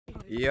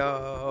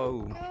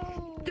Yo,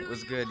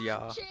 what's good,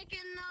 y'all?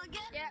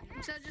 Yeah,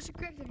 so just a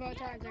crypto bow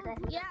tie, girl.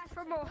 Yeah,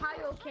 from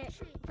Ohio, kid.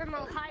 From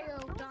Ohio.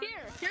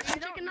 Here's some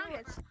chicken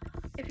nuggets.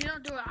 If you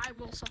don't do it, I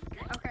will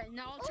suffocate. Okay,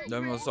 now I'll treat you.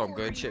 Them are some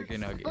good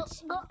chicken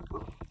nuggets.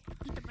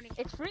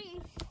 It's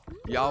free.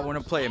 Y'all want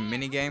to play a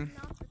mini game?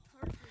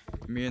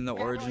 Me and the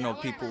original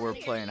people were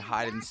playing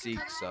hide and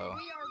seek, so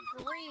We are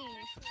green.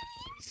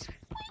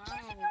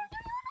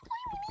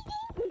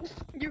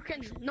 You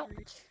can not.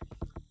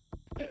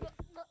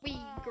 We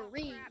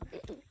green.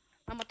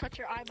 I'm gonna touch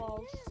your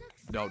eyeballs.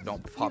 no,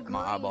 don't pop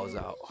my eyeballs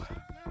out.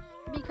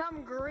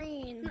 Become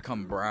green.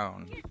 Become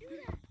brown.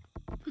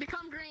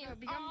 Become green.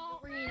 Become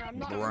green. I'm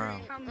not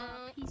Brown. Become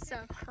a piece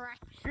of crap.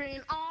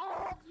 Green.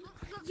 Oh.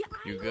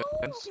 You good?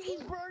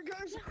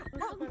 Cheeseburgers.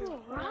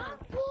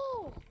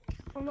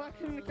 I'm not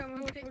gonna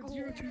become a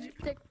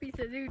thick piece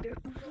of doo-doo.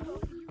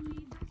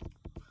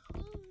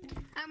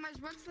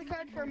 What's the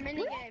code for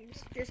mini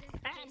games? Just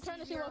I'm trying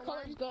to see what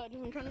color's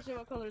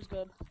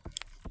good.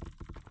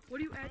 what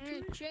do you add to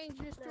it? Change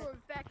this to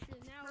infection.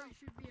 Now it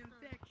should be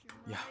infection,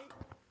 right? Yeah.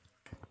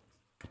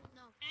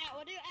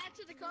 What do you add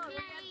to the code?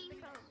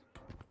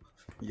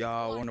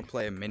 Y'all want to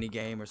play a mini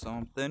game or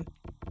something?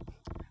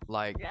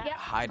 Like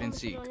hide and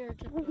seek.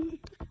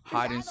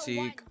 Hide and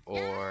seek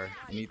or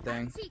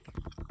anything?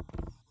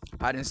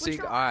 Hide and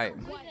seek? Alright.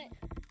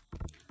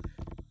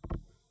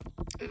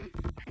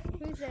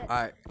 Who's it?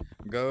 Alright.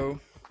 Go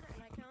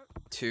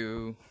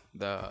to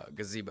the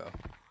gazebo.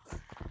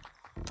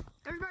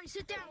 Everybody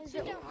sit down. Why is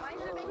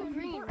it making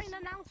green? An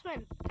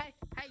announcement. Hey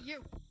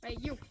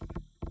you.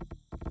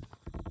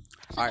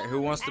 Alright,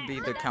 who wants to be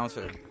the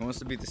counter? Who wants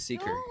to be the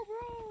seeker? Bro,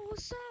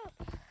 what's up?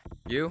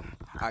 You?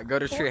 Alright, go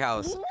to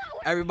treehouse.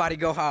 Everybody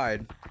go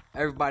hide.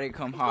 Everybody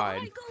come hide.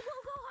 Go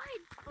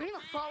hide. I'm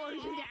gonna follow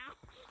you down.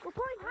 We're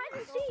playing hide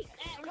and seek.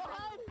 Go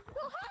hide.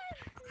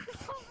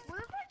 What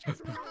if I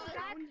just go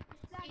down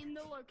in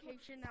the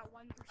location that 1%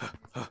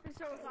 is?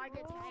 So if I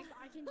get tagged,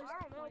 I can just. I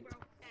don't know, bro.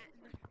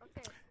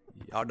 Okay.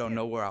 Y'all don't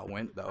know where I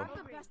went though. I'm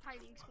the best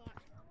hiding spot.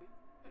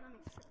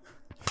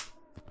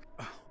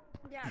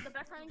 Yeah, the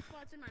best hiding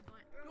spot's in my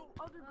butt.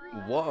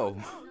 Whoa.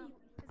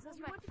 Is this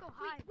way?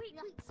 Wait,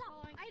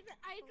 stop. I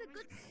have a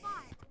good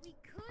spot. We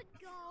could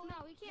go.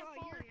 No, we can't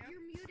follow you.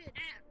 You're muted.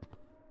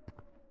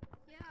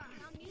 Yeah.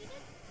 I'm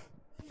muted?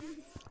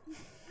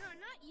 No,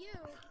 not you.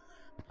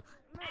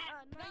 Nice.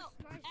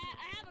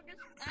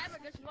 I have a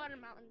good spot in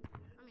mountain.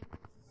 I mean,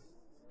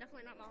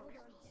 definitely not mountain.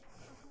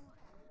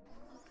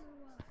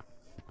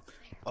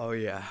 Oh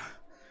yeah.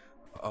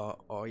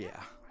 Oh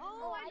yeah.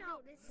 Oh, I know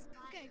this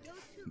spot. Okay, go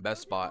to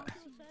Best spot.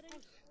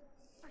 settings.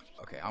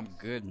 Okay, I'm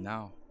good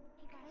now.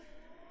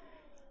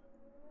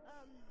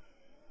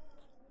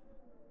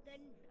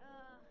 Then,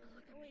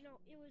 wait, no,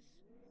 it was,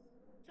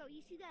 so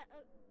you see that,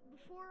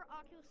 before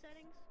Oculus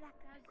settings, that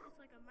guy, it's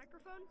like a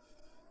microphone?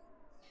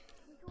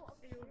 Can we go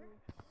up here?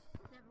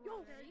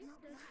 Yo, does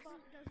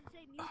it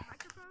say mute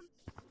microphone?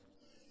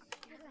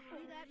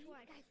 See that?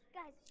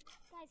 Guys,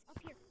 up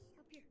here.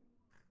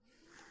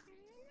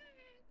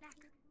 Back.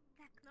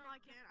 No,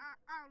 I can't.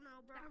 I don't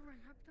know, bro. I've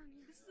done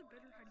you. This is a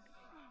better hiding.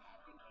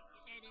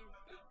 It is.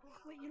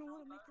 Wait, you know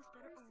what'll make this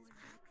better?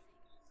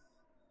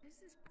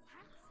 This is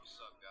black. What's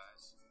up,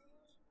 guys?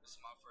 This is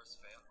my first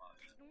fan log.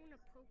 I don't want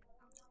to poke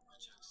out.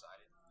 Aren't you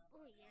excited?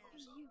 Oh, yeah.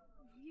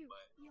 Y'all,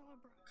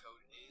 bro. The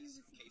code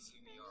is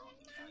KCBR on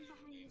the back of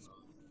the game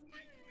mode.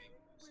 Make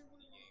this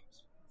mini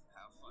games.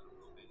 Have fun a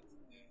little bit.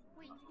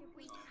 Wait.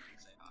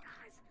 Say hi.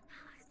 Guys,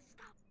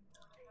 stop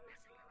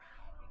messing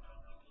around.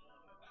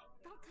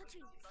 Don't touch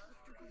me.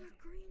 You're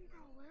green,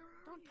 bro. Where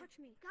are Don't touch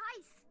me.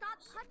 Guys,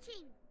 stop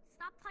touching.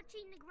 Stop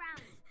touching the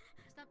ground.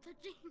 Stop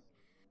touching.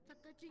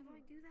 Stop touching. Why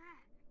do that?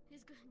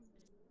 He's good.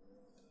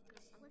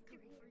 What's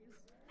good for you?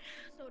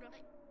 Soda.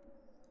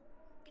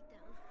 Get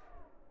down.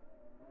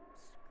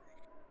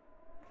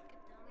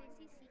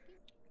 Is he seeking?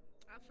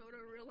 I have soda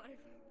in real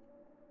life.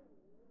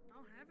 I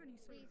don't have any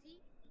soda. Lazy?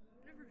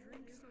 I never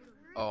drink soda.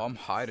 Oh, I'm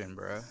hiding,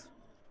 bruh.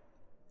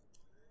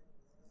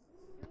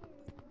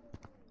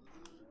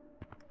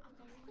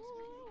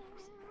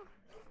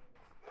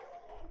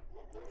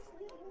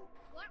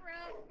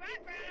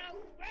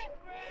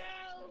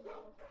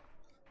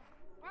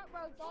 Right,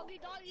 bro,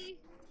 doggy.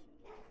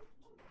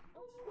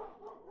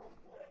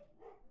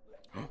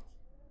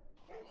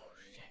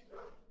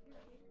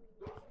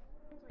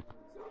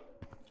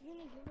 You're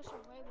gonna give us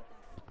away with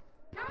that.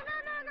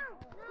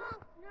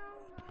 No.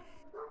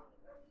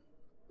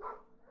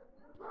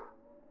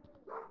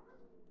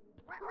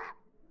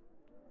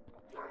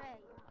 Hey.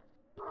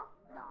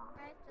 No.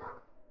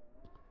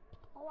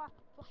 Oh,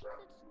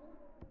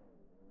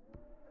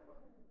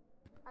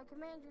 I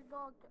command your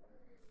dog to.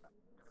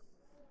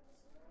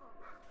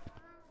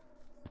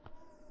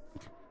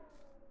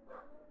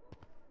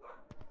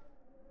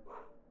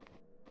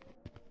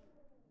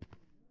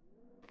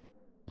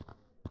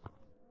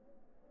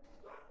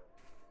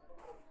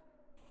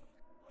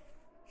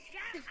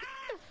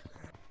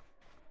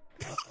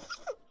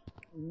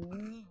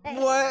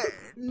 What?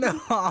 No.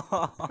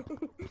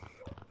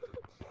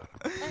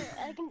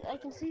 I I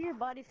can see your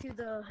body through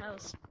the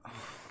house.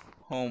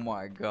 Oh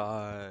my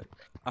god.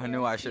 I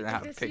knew I shouldn't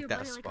have can see your picked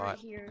that body, like, right spot.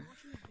 here.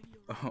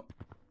 Oh.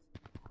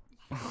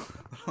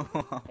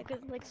 I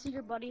could like see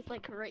your body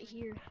like right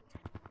here.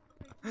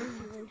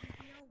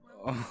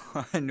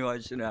 Oh, I knew I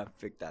shouldn't have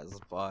picked that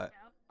spot.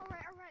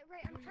 Alright.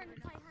 I'm trying to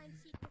play hide and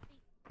seek with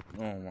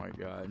you. Oh my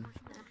god.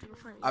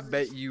 I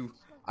bet you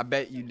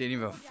didn't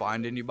even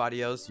find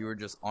anybody else. You were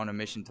just on a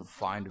mission to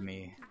find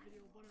me.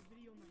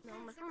 No,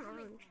 my phone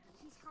orange.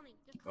 He's coming.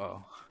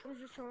 Oh. I was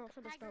just showing off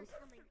for the stump.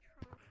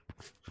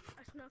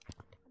 I snuck.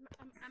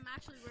 I'm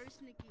actually very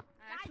sneaky.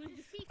 Guys,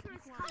 the seeker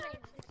is coming.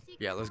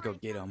 Yeah, let's go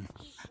get him.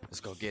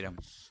 Let's go get him.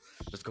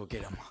 Let's go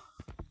get him.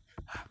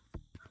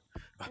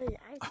 Hey,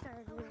 I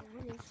started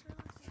winning.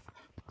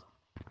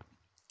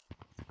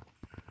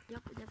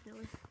 Yep,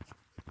 definitely.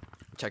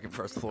 Checking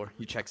first floor.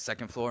 You check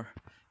second floor.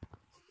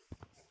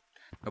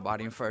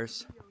 Nobody in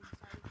first.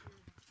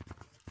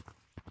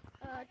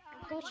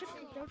 Go check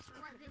the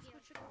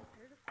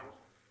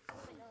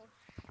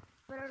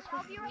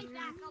I'll be right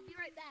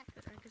back.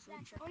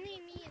 Only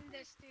me and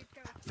this dude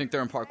go. I think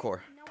they're in parkour.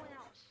 No one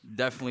else.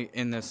 Definitely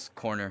in this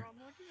corner.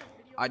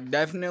 I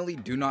definitely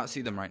do not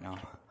see them right now.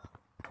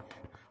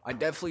 I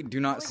definitely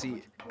do not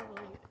see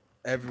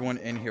everyone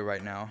in here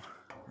right now.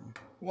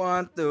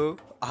 1, 2,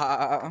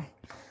 I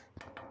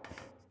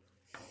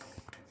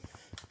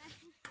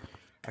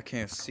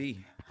can't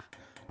see.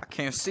 I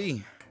can't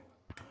see.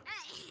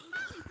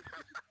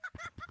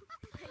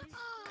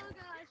 Oh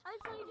gosh. I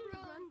saw you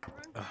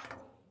run.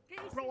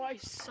 Bro, I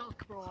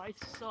suck, bro. I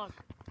suck.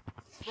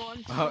 Bro,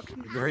 I'm Oh,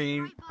 sucking.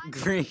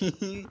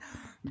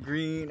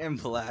 green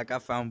and black. I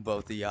found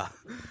both of y'all.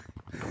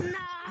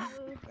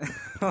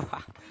 No!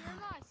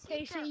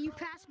 Casey, you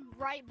passed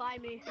right by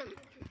me.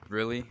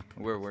 Really?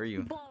 Where were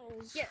you?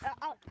 Balls. Yeah,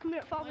 come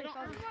here, follow me.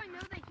 How do I know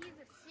that he's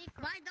a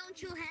secret? Why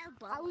don't you have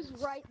balls? I was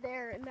right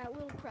there in that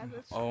little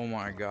crevice. Oh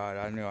my god,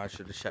 I knew I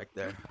should have checked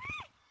there.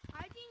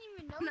 I didn't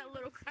even know That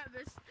little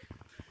crevice.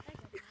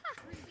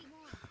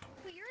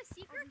 But you're a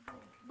secret?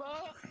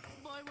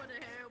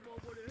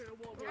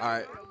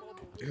 Alright,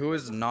 who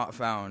is not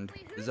found?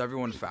 Is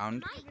everyone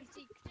found? Mike,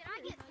 did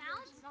I get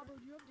found?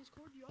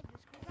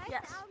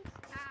 Yes.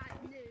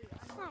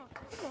 No.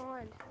 Come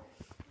on.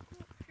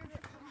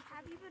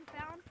 Have you been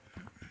found?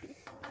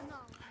 No.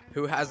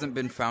 Who hasn't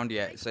been found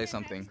yet? Say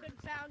something. Been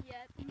found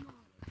yet?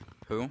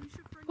 Who? Who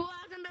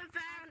hasn't been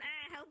found?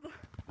 Help.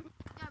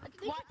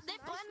 What? They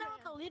blended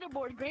out the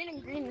leaderboard. Green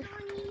and green.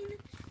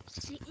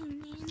 Sitting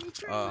in the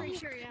tree. Oh.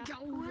 Sure, yeah.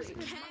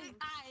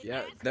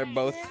 Yeah, they're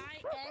both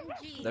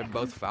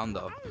found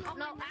though.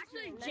 No,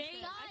 actually,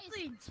 J.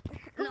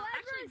 Go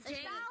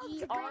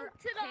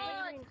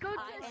to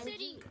the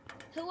city.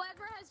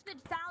 Whoever has been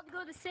found, go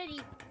to the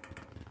city.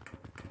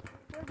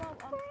 What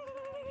about, Oh,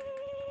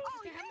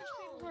 how much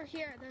people are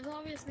here? There's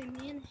obviously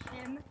me and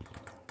him.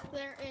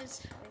 There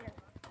is...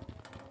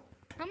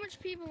 How much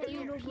people are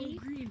here?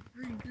 Green.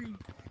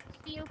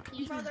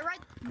 POP. Bro, they're right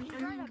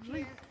up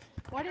here.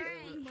 Why did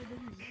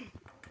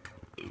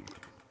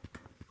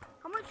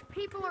How much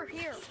people are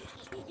here?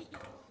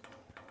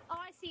 Oh,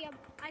 I see him.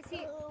 I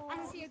see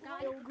a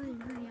guy. green.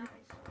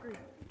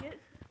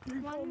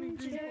 One,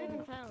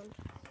 two, found.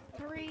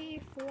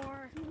 3,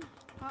 4,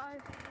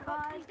 5,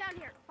 He's down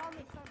here. Follow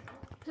me.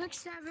 6,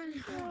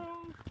 7.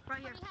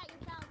 Right here.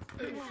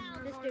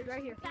 This dude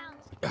right here. Found.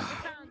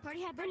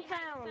 Party had been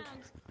found.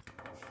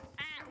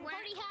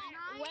 Already had.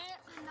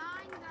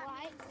 Nine.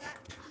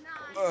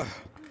 Ugh. Oh,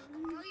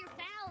 you're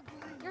found.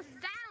 You're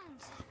found.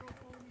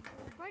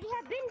 Party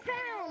had been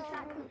found.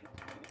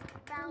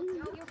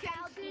 You're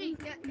found.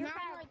 You're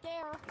found right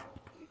there.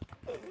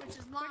 Which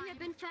is lying. Party had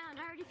been found.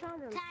 I already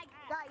found him. Tag.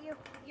 Got you.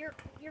 You're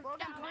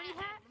down. Party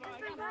hat.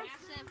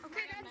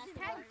 Okay, that's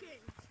tag.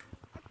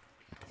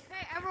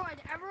 Hey,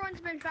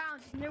 everyone's been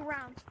found. New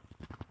round.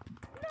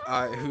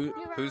 Alright,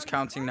 who's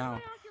counting now?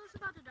 Oculus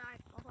about to die.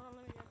 Hold on,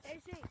 let me go.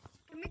 AC,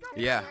 can we go?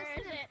 Yeah. Where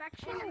is it?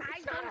 Infection.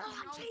 I don't know.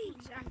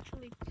 He's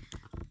actually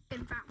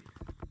been found.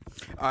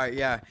 Alright,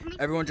 yeah.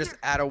 Everyone just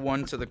add a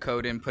 1 to the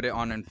code and put it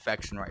on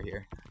infection right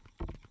here.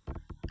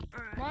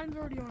 Alright. Mine's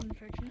already on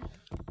infection.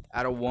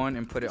 Add a 1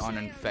 and put it on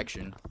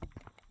infection.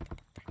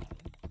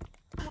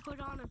 We'll put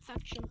on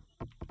infection.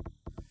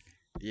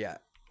 Yeah,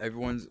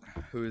 everyone's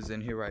who is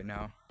in here right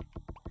now.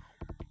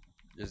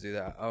 Just do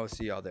that. I'll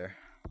see y'all there.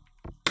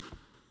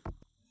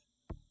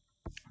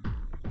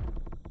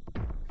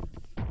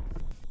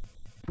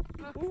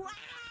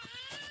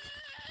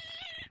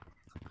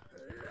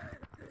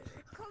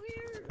 Come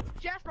here.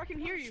 Jasper, I can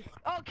hear you.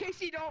 Oh,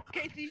 Casey, don't.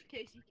 Casey.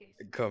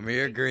 Come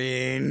here,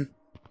 Green.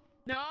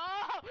 No.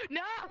 Ah.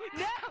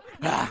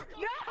 No.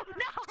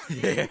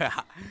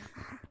 Yeah.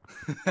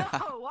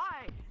 No,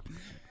 why?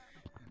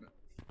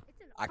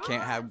 I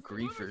can't have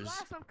griefers.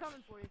 Last, I'm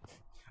coming for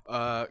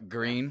you.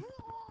 Green.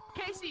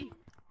 Casey.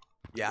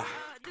 Yeah.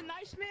 The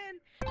nice man,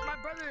 my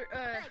brother,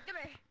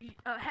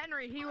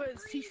 Henry,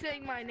 he's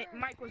saying my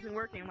mic wasn't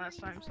working last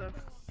time, so.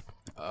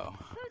 Oh.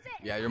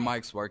 Yeah, your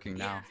mic's working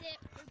now.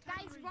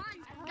 Guys,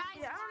 run.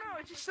 Guys, Yeah, I don't know,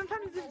 it's just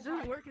sometimes this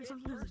doesn't work and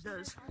sometimes it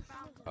does.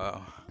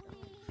 Oh.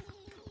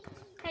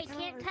 Hey,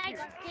 can't tag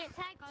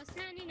us,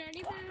 Nanny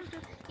Nanny Boo.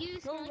 You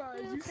No,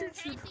 guys, you should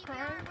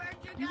subscribe.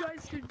 You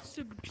guys should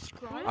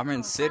subscribe. I'm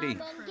in city.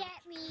 Come and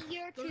get me,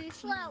 you're too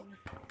slow.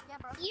 Yeah,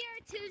 bro.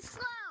 You're too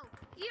slow.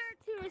 You're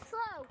too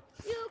slow.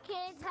 You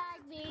can't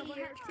tag me,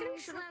 you're too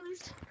slow.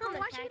 Oh,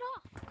 why'd you get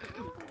off?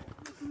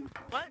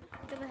 What?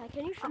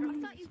 Can you I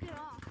thought you get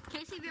off.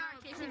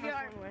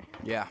 KCVR.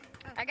 Yeah.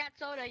 I got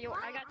soda.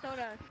 I got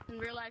soda in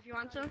real life. You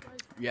want some?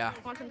 Yeah.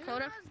 Want some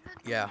soda?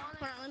 Yeah.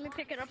 Hold on, let me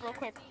pick it up real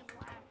quick.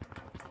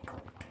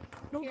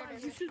 No, Here guys,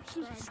 it you is. should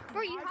subscribe.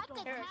 Bro, you have to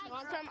Here, tag you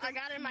want some? I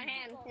got it in my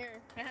hand.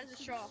 Here, it has a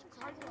straw.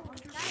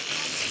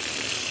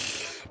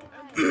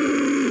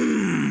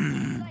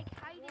 like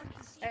hiding.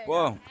 There you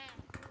Whoa. go.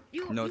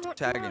 You, No you want,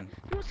 tagging.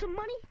 You want some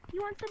money?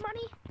 You want some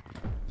money?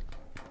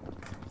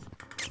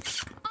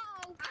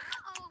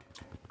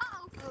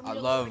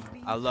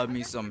 I love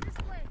me some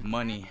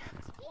money.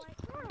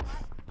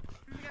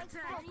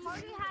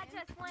 Party hat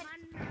just went.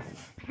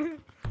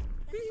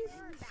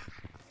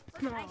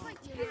 No.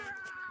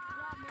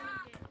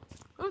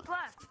 Who's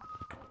left?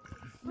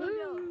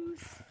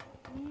 Moose.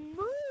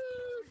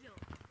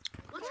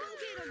 Let's go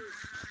get him.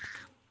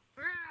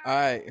 All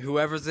right,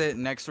 whoever's it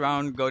next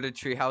round, go to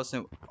treehouse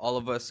and all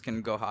of us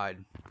can go hide.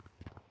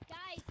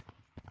 Guys,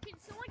 can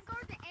someone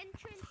guard the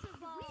entrance of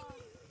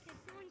Can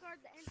someone guard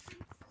the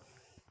entrance?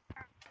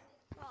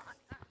 Well, hold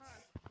on.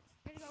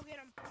 Gonna go get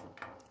him.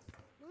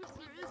 Lucy,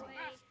 Where is he?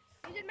 boy.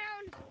 He's in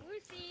mounds.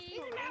 Lucy. He's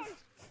in mounds.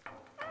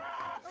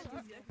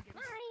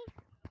 Hi.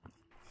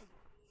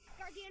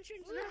 Guard the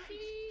entrance.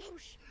 Lucy. Oh,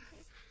 sh-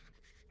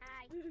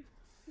 Hi.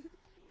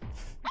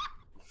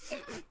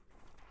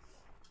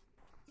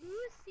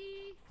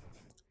 Lucy.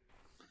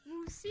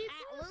 Lucy.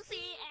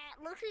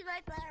 Lucy's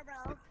right there,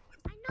 bro.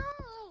 I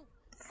know.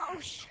 Oh,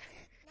 sh.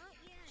 Not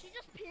yet. She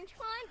just pinch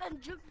climbed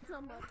and jumped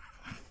someone.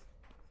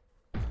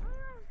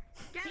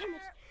 Get Damn her.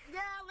 it. Yeah,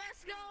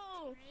 let's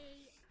go.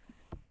 Great.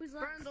 Who's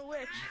Burn the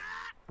witch.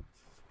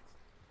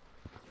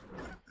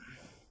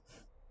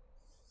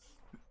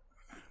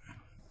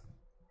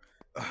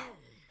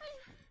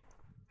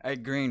 Hey,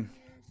 Green.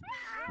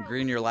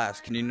 Green, you're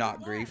last. Can you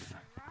not grief?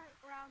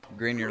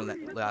 Green, you're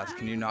last.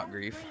 Can you not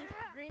grief?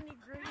 Greeny,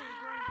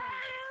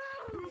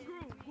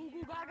 Goo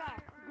goo gaga.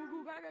 Goo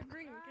goo gaga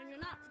green. Can you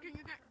not? Can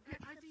you not?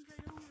 I think I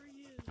know where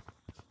he is.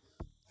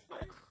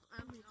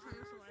 I'm trying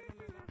to select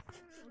him.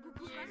 Goo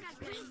goo gaga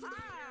green.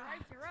 I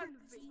can run.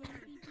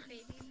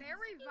 Baby,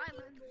 very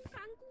violent.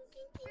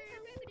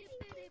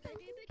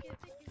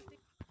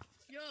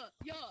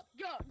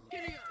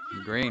 Get it.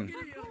 Green,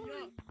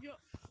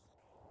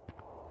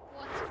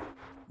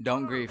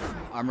 don't grief.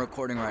 I'm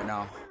recording right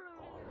now.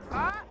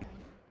 Yeah,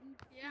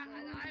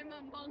 I'm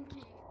a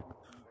monkey.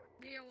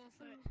 Yeah, we'll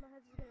say. My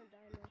head's gonna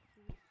die now.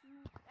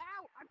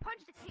 Ow! I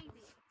punched the TV.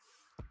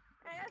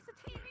 Hey, that's the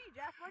TV,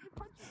 Jack. Why'd you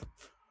punch it?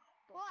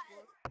 What?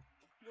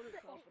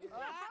 It's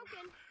not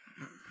broken.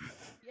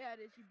 Yeah, it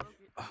is. You broke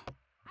it.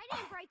 I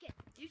didn't break it.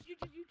 You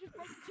just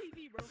broke the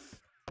TV, bro.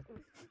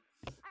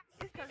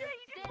 Just because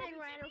it's standing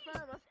right in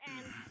front of us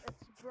and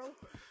it's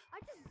broken. I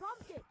just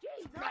bumped it.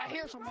 Jeez. I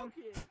hear someone.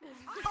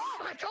 Oh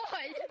my god!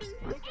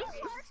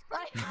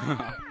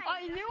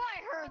 I knew I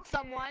heard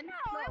someone.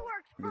 No, it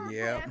works.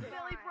 Yep.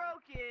 Billy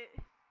broke it.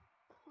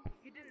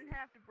 You didn't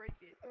have to break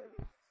it.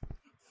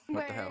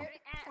 What the hell?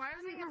 Why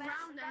isn't the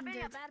round Stop being a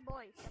ended? bad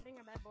boy. Stop being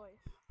a bad boy.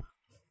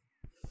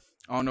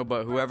 Oh no,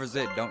 but whoever's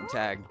it, don't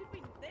tag.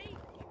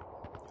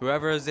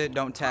 Whoever is it,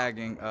 don't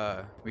tagging.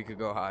 We could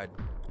go hide.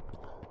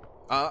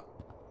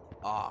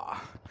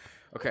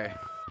 Okay.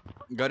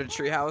 Go to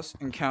treehouse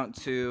and count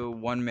to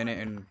 1 minute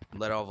and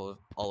let all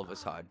of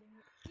us hide.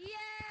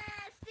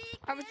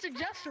 I would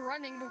suggest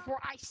running before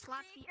I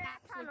slap the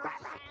absolute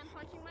crap out. I'm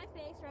punching my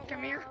face right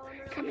Come now. here.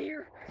 Come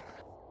here.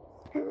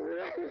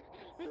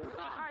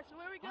 Alright, so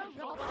where we go?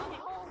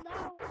 Oh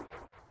no.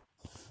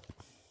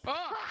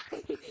 Oh!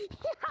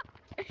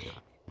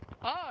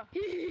 Oh!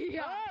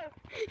 Yeah.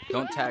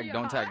 Don't tag,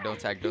 don't tag, don't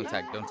tag, don't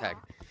tag, don't tag.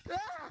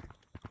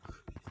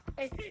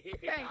 Hey.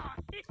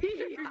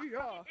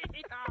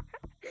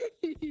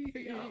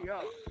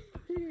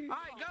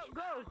 Alright,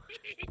 go!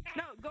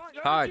 No, go to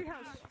the Hide.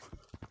 treehouse.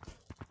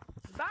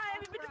 Bye,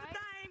 everybody,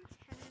 time!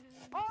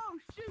 Oh,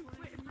 shoot!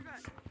 Wait, I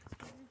forgot.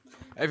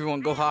 Everyone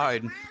go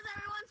hide.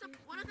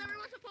 What is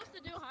everyone supposed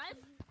to do? Hide?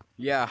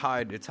 Yeah,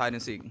 hide. It's hide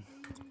and seek.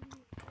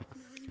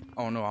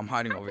 Oh no, I'm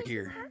hiding over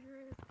here.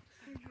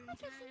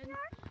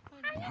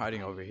 I'm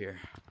hiding over here.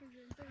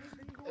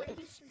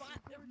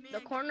 The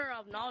corner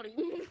of naughty.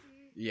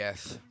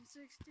 Yes.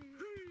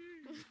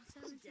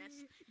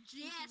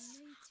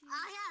 Yes,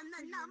 I am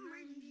the number.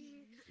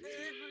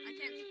 I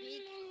can't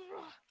speak.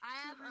 I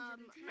have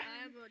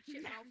a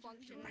chip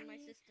malfunction in my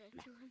system.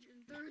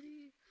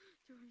 230,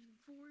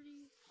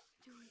 240,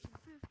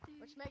 250.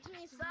 Which makes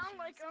me sound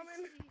like I'm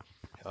in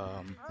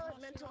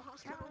mental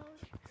hospital.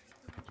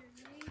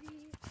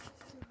 280,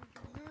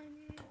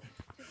 290,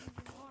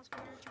 200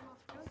 hospital.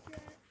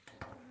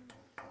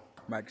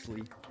 I'm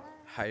actually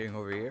hiding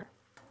over here.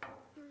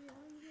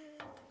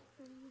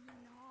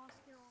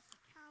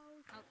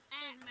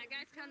 My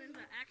guy's counting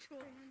the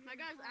actual. My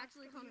guy's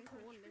actually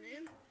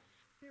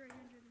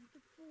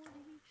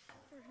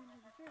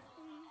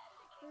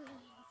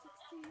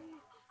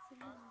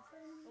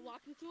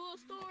walked into a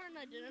store and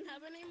I didn't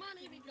have any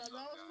money because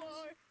I was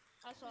poor.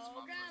 I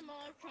saw a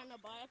grandma trying to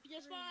buy a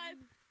PS5,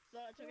 so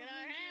I took it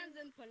out of her hands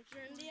and punched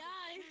her in the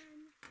eye.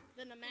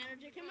 Then the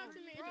manager came up to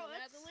me and told me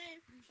I had to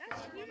leave. So I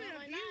pulled out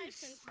my knife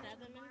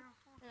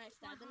and I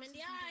stabbed him in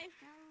the eye.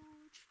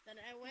 Then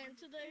I went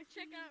to the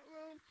checkout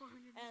room,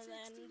 and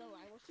then the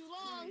line was too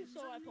long,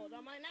 so I pulled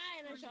out my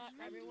knife and I shot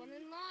everyone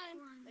in line.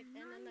 And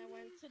then I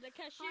went to the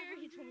cashier.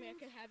 He told me I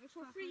could have it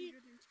for free.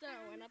 So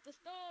I went up the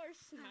store,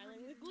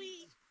 smiling with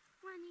glee.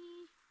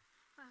 20,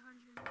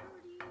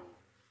 530,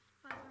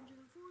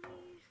 540.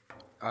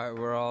 All right,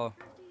 we're all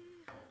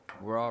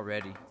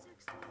ready.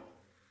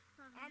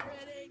 I'm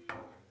ready.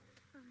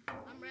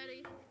 I'm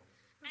ready.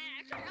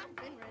 Actually, I've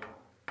been ready.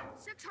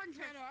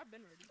 600. I know, I've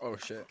been ready. Oh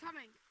shit.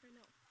 Coming. I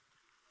know.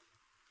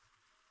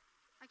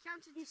 I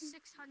counted to 600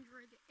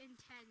 in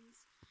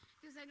tens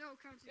because I know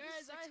it counted to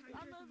Guys, 600.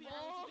 I'm gonna be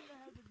honest. I think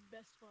I have the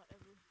best spot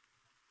ever.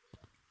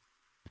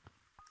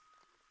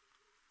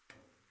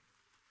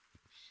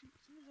 Shoot,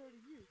 someone's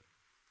already here.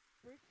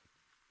 Frick.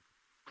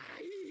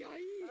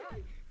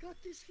 I got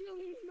this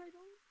feeling in my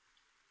bones.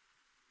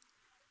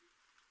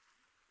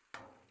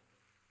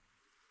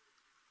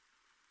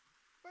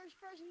 First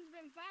person's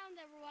been found,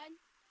 everyone.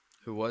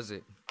 Who was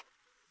it?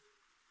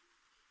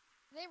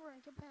 They were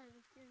in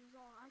competitive game is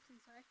all I can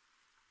say.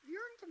 If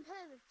you're in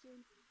competitive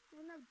game,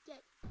 you're no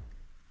dick.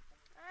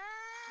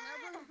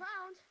 Never been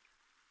found.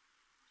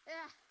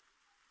 Yeah.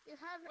 You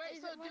have.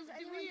 Wait, so do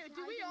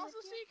we also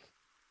seek?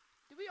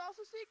 Do we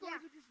also seek, or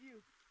is it just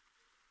you?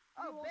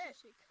 Oh, bet.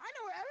 I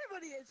know where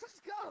everybody is.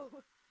 Let's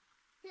go.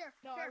 Here.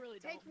 No, here, I really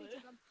take don't. me to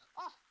them.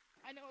 Oh,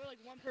 I know where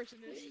like one person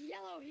is.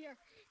 yellow here.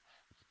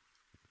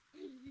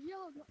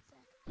 Yellow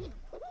nutsack. No!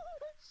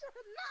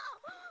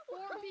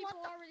 4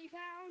 people already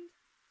found.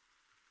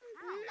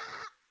 No!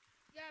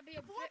 Gotta be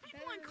a 4 bit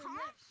people better in than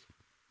comps?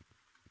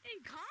 this. In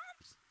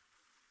comps?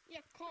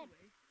 Yeah, comp.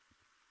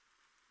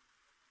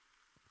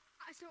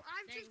 So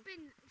I've just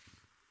been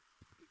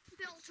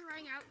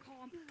filtering out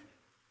comp.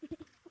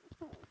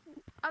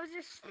 I was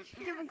just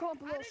giving comp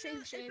a little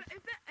save.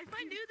 If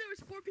I knew there was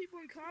 4 people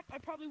in comp, I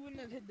probably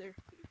wouldn't have hid there.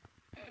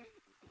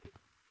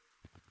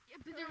 Yeah,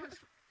 but there was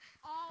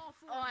all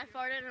 4. Oh, I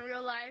farted in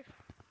real life.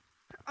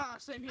 Ah,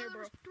 same here,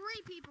 There bro. was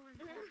 3 people in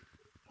comp.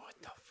 What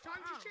the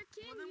Time to check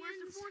Well, then where's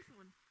the canyons. 4th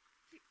one?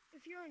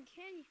 If you're in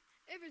canyon,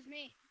 it was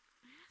me.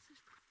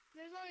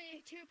 There's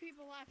only 2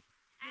 people left.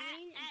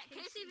 Green and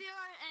Casey.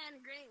 KCVR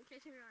and Green.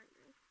 KCVR and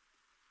Green.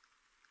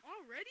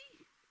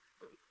 Already?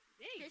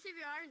 Dang.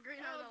 KCVR and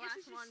Green are the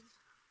last ones.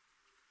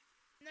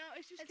 No,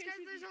 it's just It's because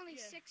there's KCVR, only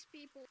yeah. 6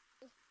 people.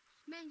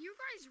 Man, you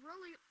guys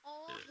really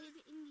all hid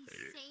in the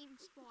same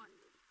spot.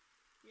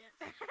 Yes.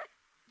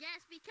 Yes,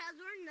 because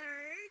we're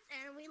nerds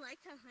and we like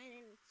to hide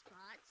in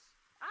spots.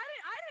 I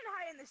didn't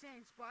hide in the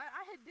same spot.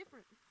 I had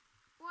different.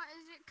 What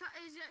is it?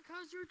 Is it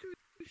because you're too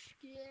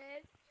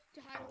scared to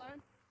hide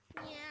alone?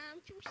 Yeah,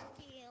 I'm too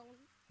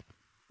scared.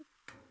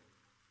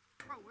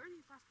 Bro, where are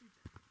these last dudes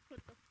at?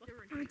 What the fuck? They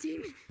were in I'm a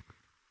demon.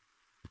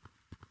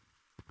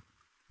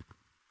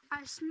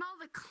 I smell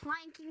the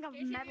clanking of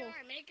metal.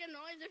 KCVR, make a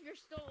noise if you're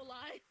still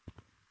alive.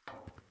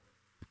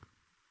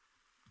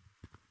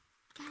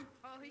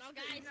 Oh, he's No,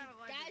 still, guys, he's not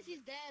alive. guys,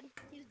 he's dead.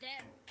 He's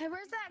dead. Hey,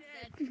 where's that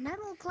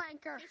metal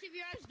clanker?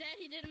 KCVR's dead.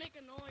 He didn't make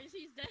a noise.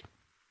 He's dead.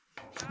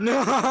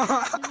 No.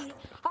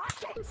 I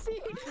can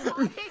see.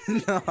 I can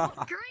see. No.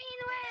 Green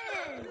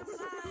wins.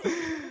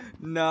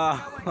 No.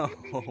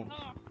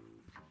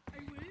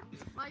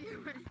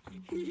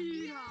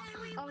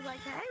 I was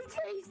like, hey,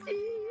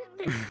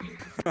 Casey.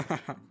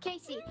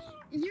 Casey,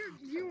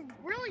 you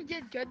really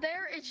did good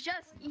there. It's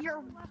just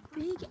your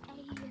big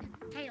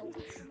A tail.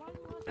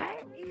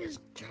 That is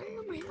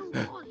damn your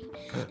body.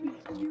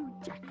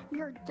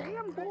 Your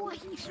damn boy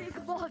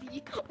shaped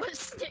body was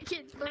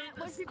sticking through.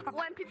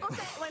 When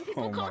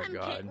people Oh call my him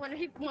God.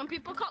 when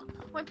people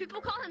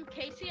call him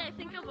Casey, I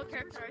think of a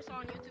character I saw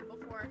on YouTube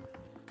before.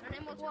 Her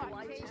name was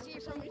What, Casey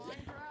from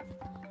Minecraft?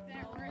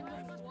 That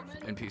random woman?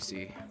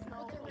 NPC.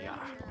 Yeah.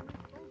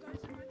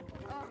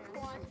 Oh,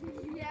 what?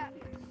 Yeah.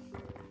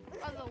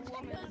 Oh, the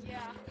woman,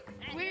 yeah.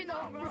 We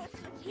don't like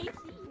Casey.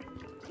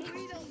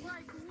 We don't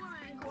like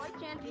women. Why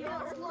can't We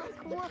don't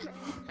like women.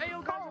 Hey,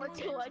 yo, call it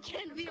too. I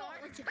can't be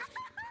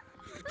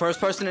First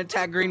person to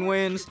tag green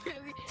wins.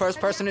 First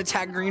person to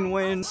tag green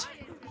wins.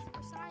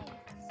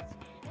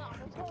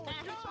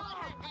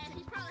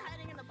 He's probably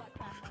hiding in the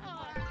backpack.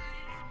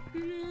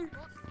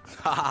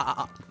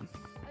 I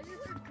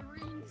just heard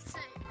green say.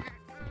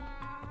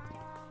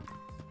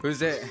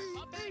 Who's it? It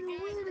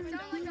sounded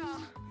like a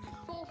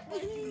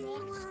full-fledged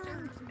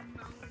monster.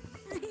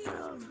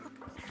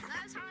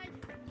 That's hide.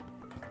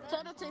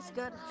 Soda tastes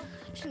good.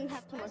 Shouldn't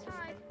have too much. That's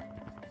hide.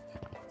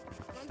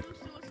 Don't do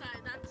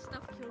suicide. That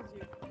stuff kills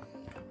you.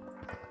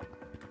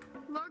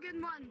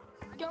 Logan 1.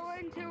 Go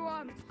into,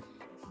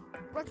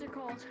 what's it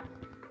called?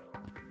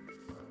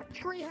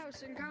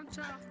 Treehouse and count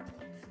to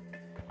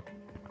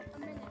a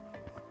minute.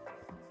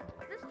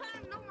 This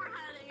time, no more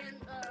hiding in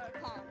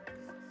calm.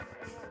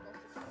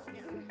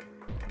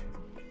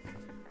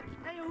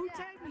 Hey, who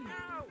tagged me?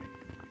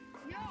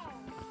 Yo!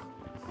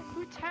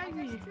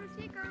 tag me. There's 2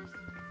 seekers.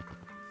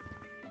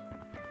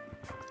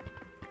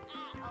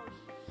 Oh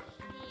shit.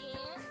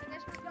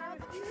 Guess we're going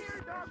If you hear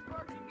a dog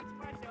barking, it's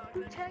my dog.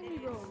 Who tagged me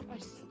though?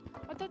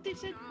 I thought they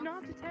said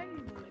not to tag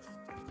me,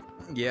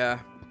 but Yeah,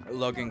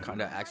 Logan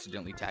kind of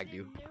accidentally tagged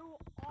you. New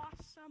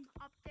awesome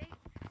update.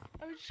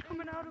 I was just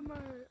coming out of the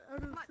What's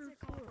third it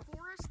called? floor.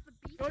 Forest, the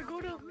beach. Do we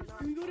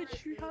go to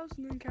treehouse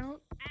and then count?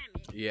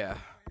 Yeah.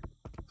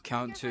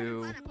 Count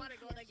to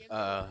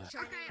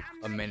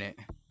a minute.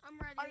 I'm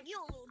ready.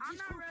 I'm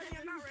not ready.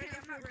 I'm not ready.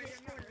 I'm not ready.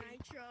 I'm not ready.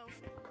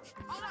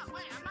 Hold up,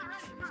 wait. I'm not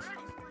ready.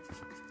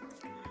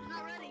 I'm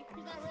not ready. He's not ready.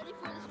 He's not ready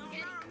for this.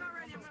 I'm not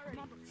ready. I'm not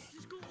ready.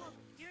 Just go up.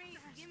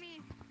 Give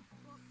me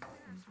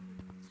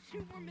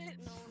 2 more minutes.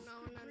 No.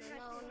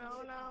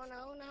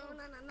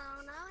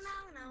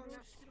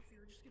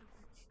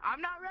 I'm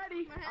not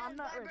ready. My I'm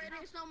hand's not ready.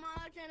 vibrating so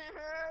much and it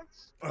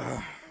hurts. Ugh. Oh,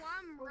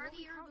 I'm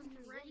readier than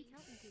ready.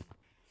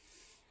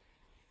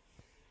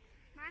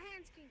 My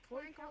hands can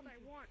clank all they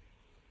want.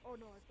 Oh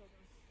no, I still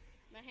don't.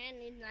 My hand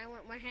needs.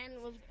 My hand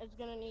is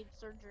gonna need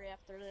surgery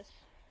after this.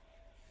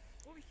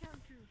 What we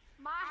count to?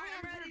 My I'm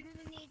hands are ready.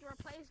 gonna need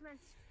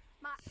replacements.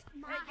 My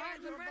Hey, guys,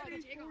 hands I'm are about to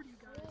ready. dig a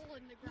hole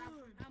in the ground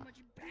from how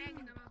much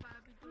banging I'm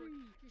about to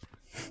do. Just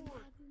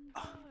 4.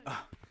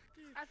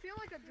 I feel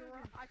like a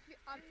drum. I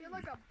feel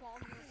like a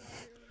bomb. 18.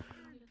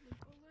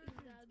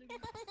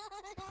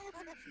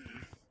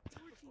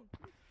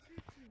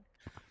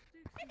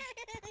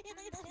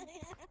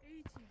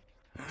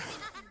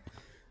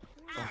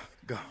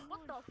 Go.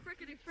 What the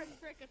frickety frick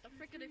at the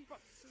frickety frick?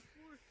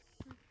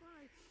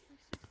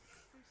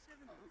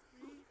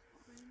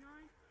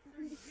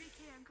 30. JK,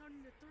 I'm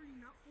counting to 30,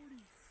 not 40.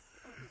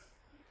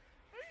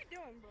 What are you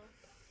doing, bro?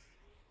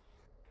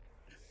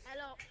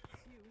 Hello.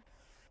 You.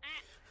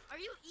 Are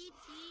you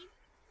ET?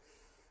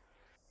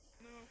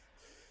 No.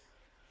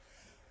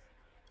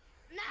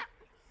 No.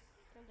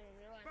 Something in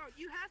real life. Bro,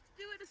 you have to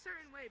do it a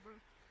certain way, bro.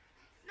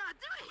 No,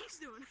 do what he's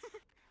doing.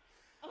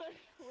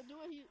 We'll do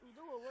what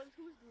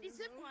who's doing?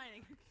 He's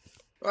ziplining.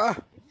 Ah.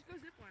 Just go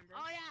zipline, bro.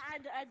 Oh yeah, I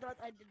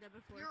did that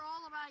before. You're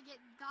all about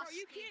getting Bro, dusty.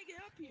 you can't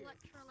get up here.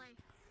 Electrolyte.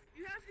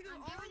 You have to go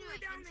I'm all giving the you way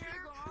a down hint there and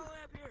here. go all the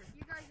way up here.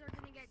 You guys are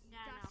gonna get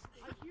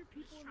dusty. I hear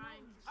people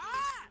trying.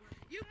 Ah!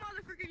 You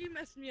motherfucker, you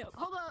messed me up.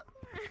 Hold up.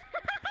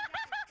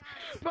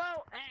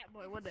 Bro,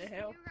 boy, what the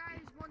hell? You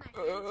guys wanna hint?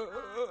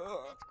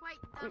 It's quite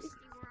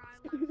dusty where I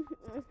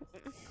live.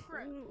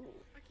 crap.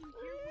 I can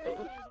hear Yeah,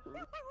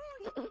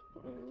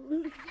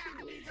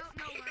 you don't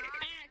know where I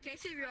am.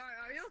 Casey,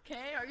 are you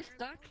okay? Are you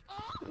stuck?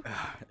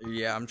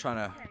 Yeah, I'm trying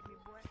to. Tag me,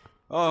 boy.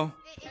 Oh.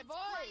 It's Hey, boy.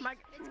 quite,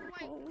 it's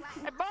quite black.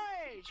 Hey,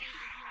 boys!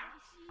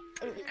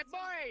 Hey,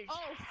 boys!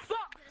 Oh,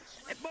 fuck!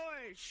 Hey,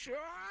 boys! Sure!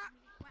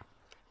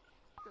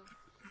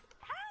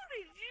 How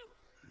did you...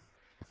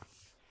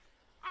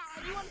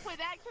 you want to play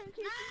that game,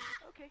 Casey?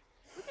 Okay.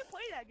 We can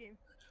play that game.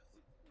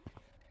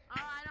 Oh,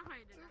 I know how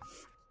you did that.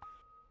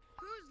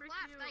 Who's Freak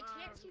left? you, I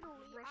can't see the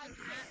lead. I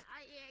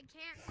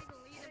can't see the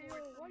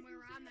leaderboard from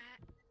where I'm at.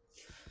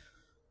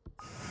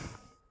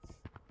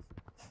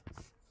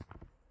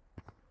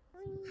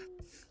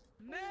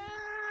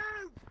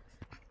 Move!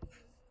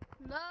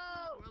 No.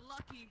 We're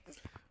lucky.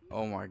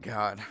 Oh my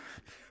God.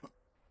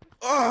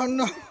 Oh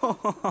no.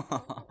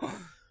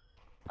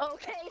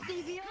 Okay,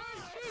 CBO.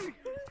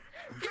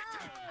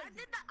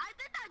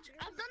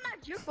 I've done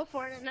that juke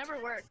before and it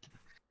never worked.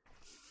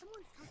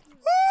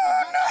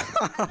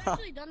 I've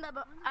actually done that,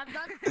 but I've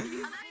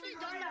actually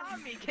done that.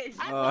 On me, Casey.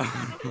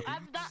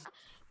 I've done.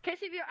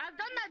 KCB, I've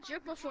done that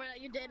juke before that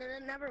you did, and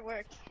it never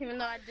worked, even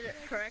though I did it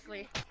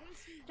correctly.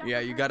 Yeah,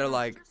 you gotta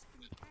like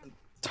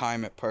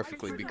time it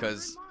perfectly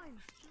because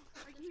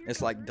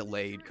it's like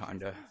delayed,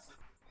 kinda.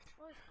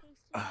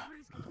 I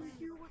can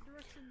hear what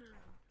direction they're in.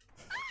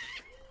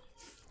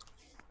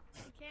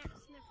 You can't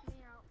sniff me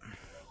out.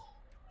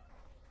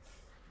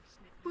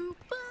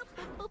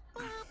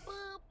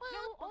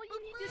 No, all you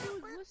need to do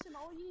is listen.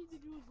 All you need to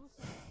do is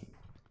listen.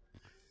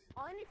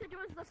 All I need to do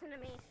is listen to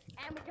me,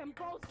 and we can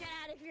both get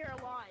out of here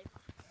alive.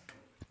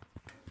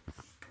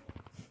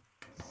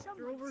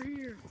 They're over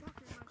here.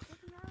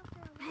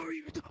 How are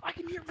you? I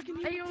can hear.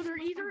 Hey, yo, they're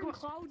either in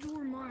clouds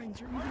or mines.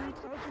 They're either in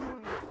clouds or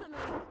mines.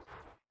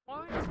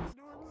 Why?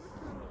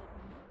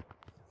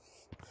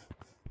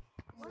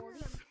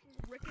 Morty,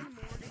 Rick and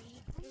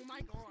Morty. Oh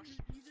my gosh.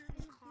 Either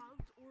in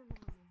clouds or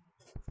mines.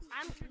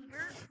 I'm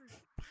eager.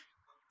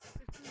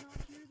 If they're not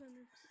here, then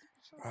it's...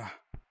 Ah.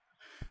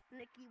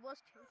 Nikki was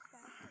chased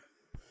back.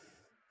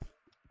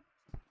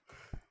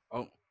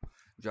 Oh,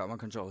 drop my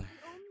controller.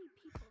 The only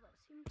people that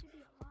seem to be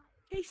alive.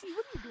 Casey,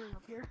 what are you doing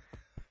up here?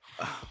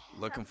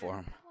 Looking for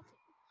him.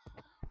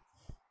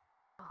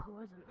 Oh, who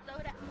wasn't?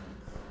 Soda.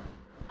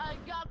 I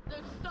got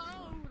the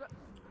soda.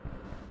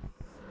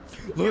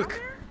 Look,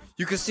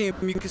 you can see him.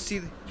 You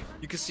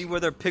can see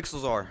where their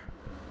pixels are.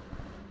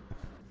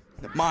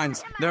 They're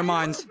mines. They're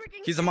mines.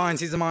 He's a mines.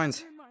 He's a mines.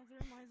 They're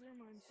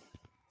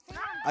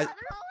mines.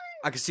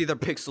 I can see their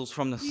pixels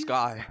from the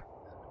sky.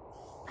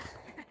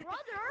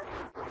 Brother.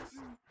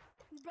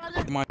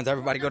 Mines.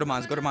 Everybody, go to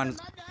mines. Go to mines.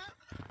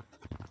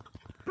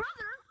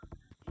 Brother.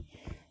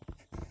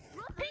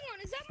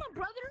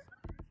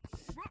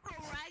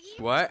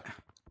 What?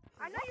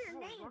 I know your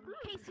name,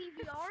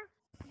 KCVR.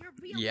 Your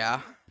real Yeah.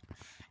 name.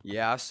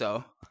 Yeah,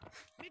 so.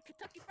 Big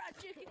Kentucky Fried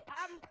Chicken.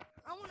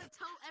 I want to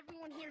tell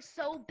everyone here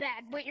so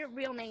bad what your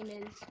real name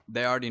is.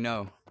 They already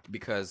know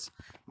because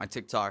my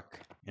TikTok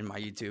and my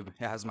YouTube it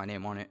has my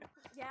name on it.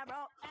 Yeah, bro.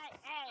 I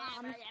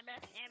don't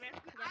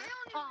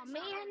Aw, even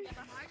man.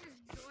 I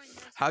just joined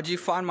this. How'd you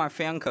find my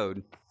fan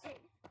code?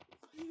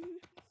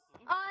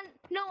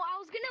 No, I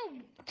was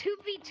gonna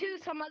 2v2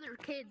 some other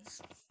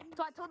kids.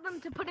 So I told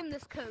them to put in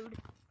this code.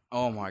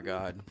 Oh my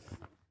god.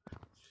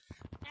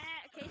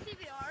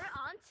 KCVR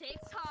on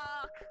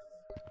TikTok.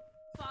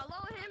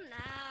 Follow him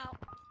now.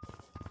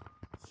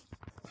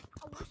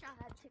 I wish I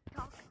had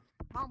TikTok.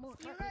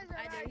 Almost. You guys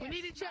are We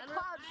need to check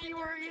Cloud, see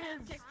where he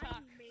is.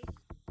 TikTok.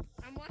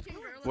 I'm watching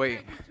Gorilla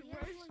Wait. Tag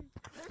YouTubers.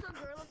 There's a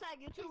Gorilla Tag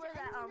YouTuber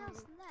that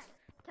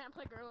can't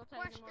play Gorilla Tag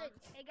anymore.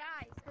 Question. Hey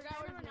guys, Forgot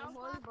what his name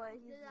was, but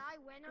he's Did I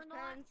win or his not?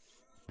 parents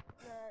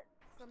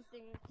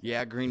something.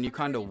 Yeah, Green, you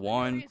kinda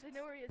won. I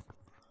know where he is.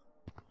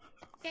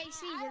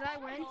 KC, did I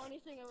win? know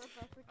anything about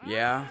Africa.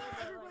 Yeah.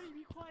 Everybody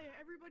be quiet.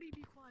 Everybody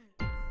be quiet.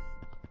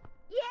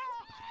 Yeah.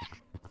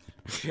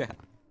 Yeah.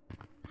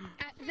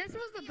 This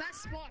was the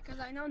best spot because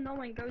I know no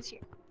one goes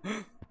here.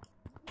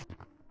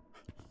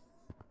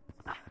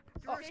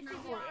 KCVR, do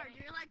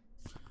you like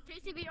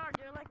KCVR?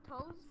 Do you like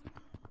toes?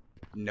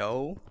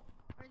 No.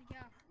 Where'd you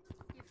go?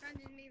 You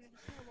offended me with a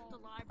snowball. It's a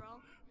lie,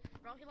 bro.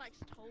 Bro, he likes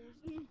toes.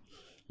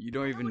 You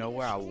don't even know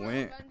where I He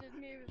went. offended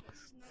me with a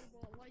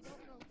snowball. I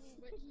don't know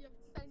who, but he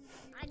offended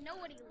me. I know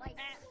what he likes.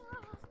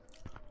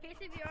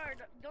 KCVR,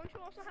 don't you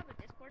also have a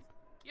Discord?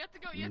 You have to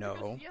go.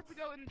 No. You have to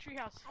go in the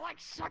treehouse. I like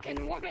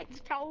sucking women's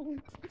toes.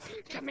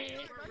 Come here.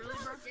 Really,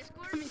 bro?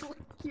 Discord?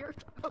 Your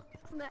toes.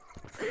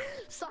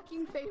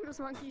 Sucking famous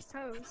monkey's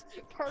toes.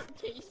 Part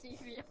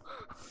KCVR.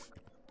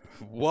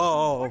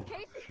 Whoa.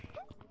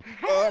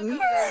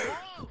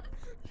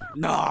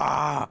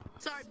 Nah.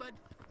 Sorry, bud.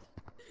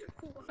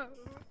 Whoa.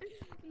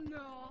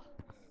 No.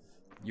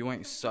 You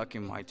ain't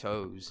sucking my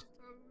toes.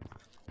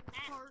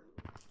 Part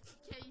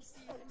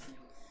Casey.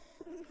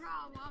 Bro,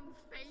 I'm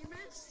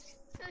famous.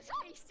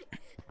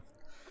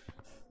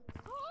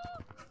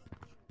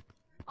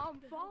 I'm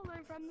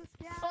falling from the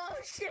sky. Oh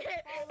shit!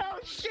 Oh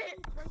shit!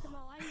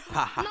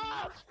 Haha.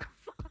 No!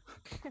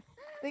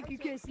 Thank you,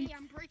 Casey.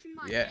 I'm breaking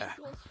my Yeah.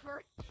 ankles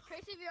for.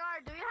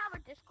 KCVR, do you have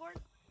a Discord?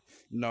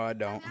 No, I I've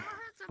don't. never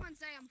heard someone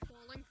say I'm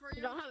falling for you.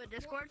 You don't have a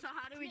Discord, so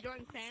how do we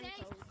join fan Say,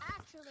 codes?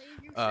 actually,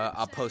 you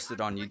I'll should post say,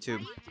 it I'm on breaking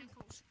YouTube. my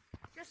ankles.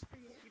 Just for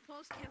you. You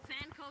post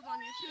fan codes on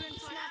YouTube and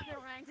Snap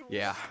your ankles.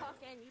 Yeah. Talk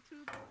and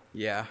YouTube.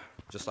 Yeah,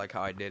 just like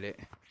how I did it.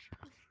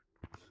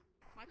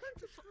 Why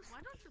don't you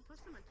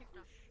post them on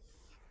TikTok?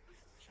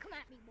 Come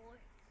at me, boy.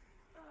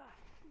 Come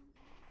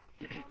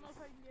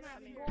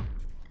at me.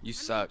 You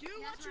suck. Do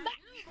what you do,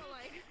 but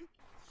like.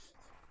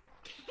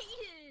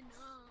 Kaden,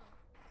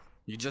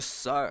 You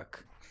just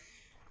suck.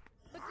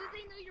 But do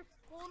they know your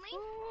full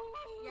name?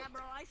 Yeah,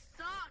 bro, I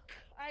suck.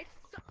 I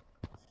suck.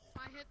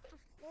 I hit the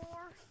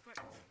floor, but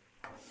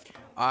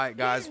Alright,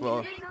 guys,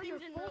 well, Do they know your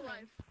full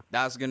name?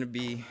 that's gonna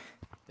be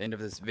the end of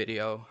this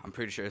video. I'm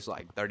pretty sure it's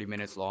like 30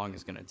 minutes long.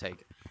 It's gonna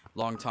take a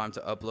long time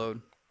to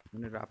upload.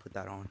 When did I put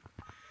that on?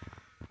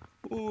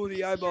 Ooh,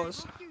 the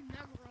eyeballs. I hope you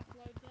never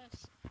upload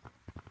this.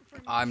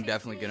 I'm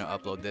definitely gonna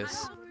upload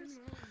this.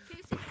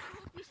 Casey, I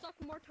hope you suck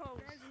more toes.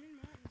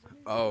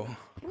 Oh,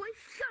 Boy,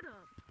 shut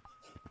up.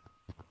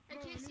 Hey,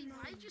 Casey,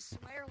 I just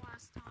swear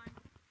last time.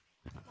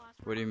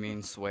 what do you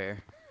mean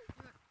swear?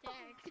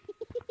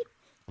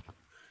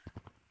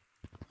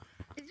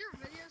 Is your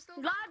video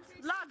still?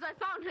 Lads, I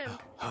found him.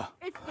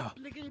 It's the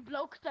bliggity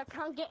bloke that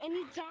can't get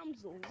any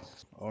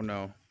damsels. Oh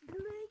no.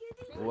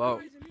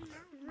 Whoa.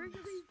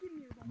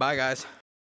 Bye, guys.